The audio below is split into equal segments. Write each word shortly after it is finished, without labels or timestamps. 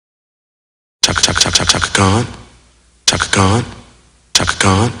Chaka Khan, Chaka Khan, Chaka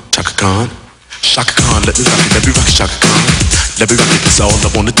Khan, Chaka Khan. Chaka Khan, let me rock it, Chaka Khan. Let me rock it, that's all I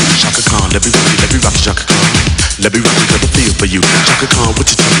wanna do. Chaka Khan, let me rock it, Chaka Khan. Let me rock it, cause I feel for you. Chaka Khan, what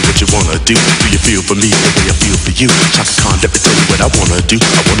you tell me what you wanna do? Do you feel for me the way I feel for you? Chaka Khan, let me tell you what I wanna do.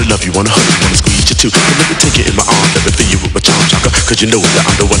 I wanna love you, wanna hug you, wanna squeeze you too. And let me take it in my arms, let me feel you with my charm, Chaka. Cause you know that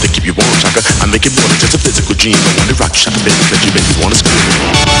I'm the one to keep you warm, Chaka. I make it more than just a physical dream. I wanna rock you, Chaka, baby, let you make me wanna scream.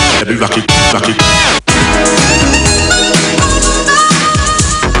 Let me rock it, rock it.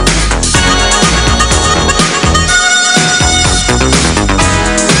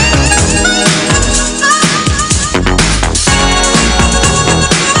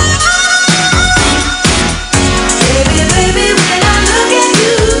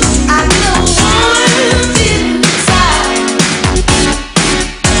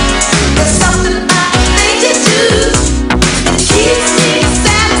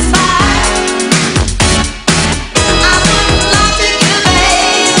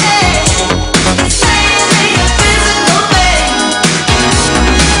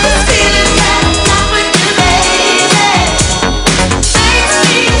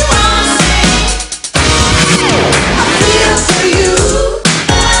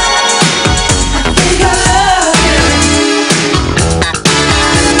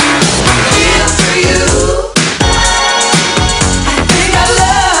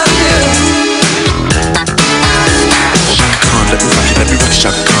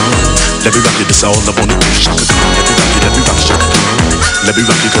 Let me rock it, that's all I wanna do. Chaka Khan, let me rock it, Chaka Khan. Let me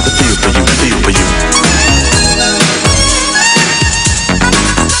rock it, cause I feel for you, feel for you.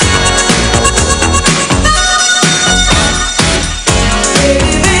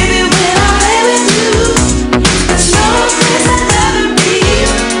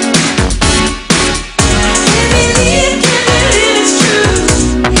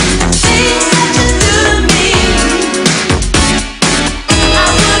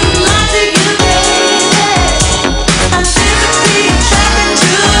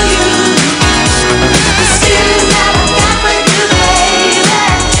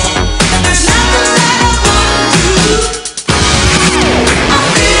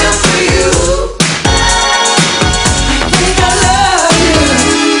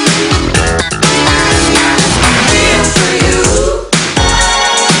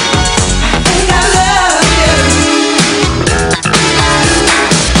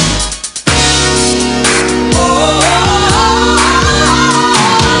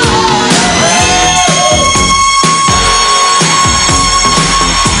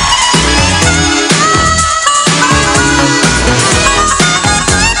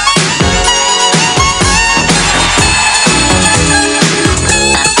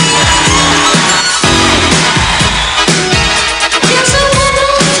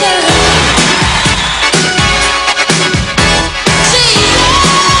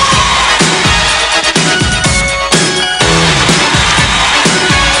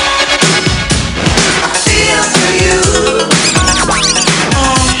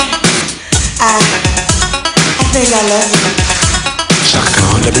 Chaka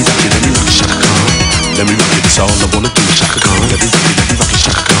Khan, let me rock it, Chaka Khan. Let me rock it, that's all I wanna do. Chaka Khan, let me rock it,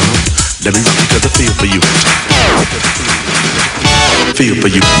 Chaka Khan. Let me rock it, cause I feel for you. Feel for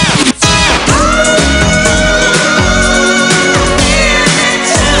you.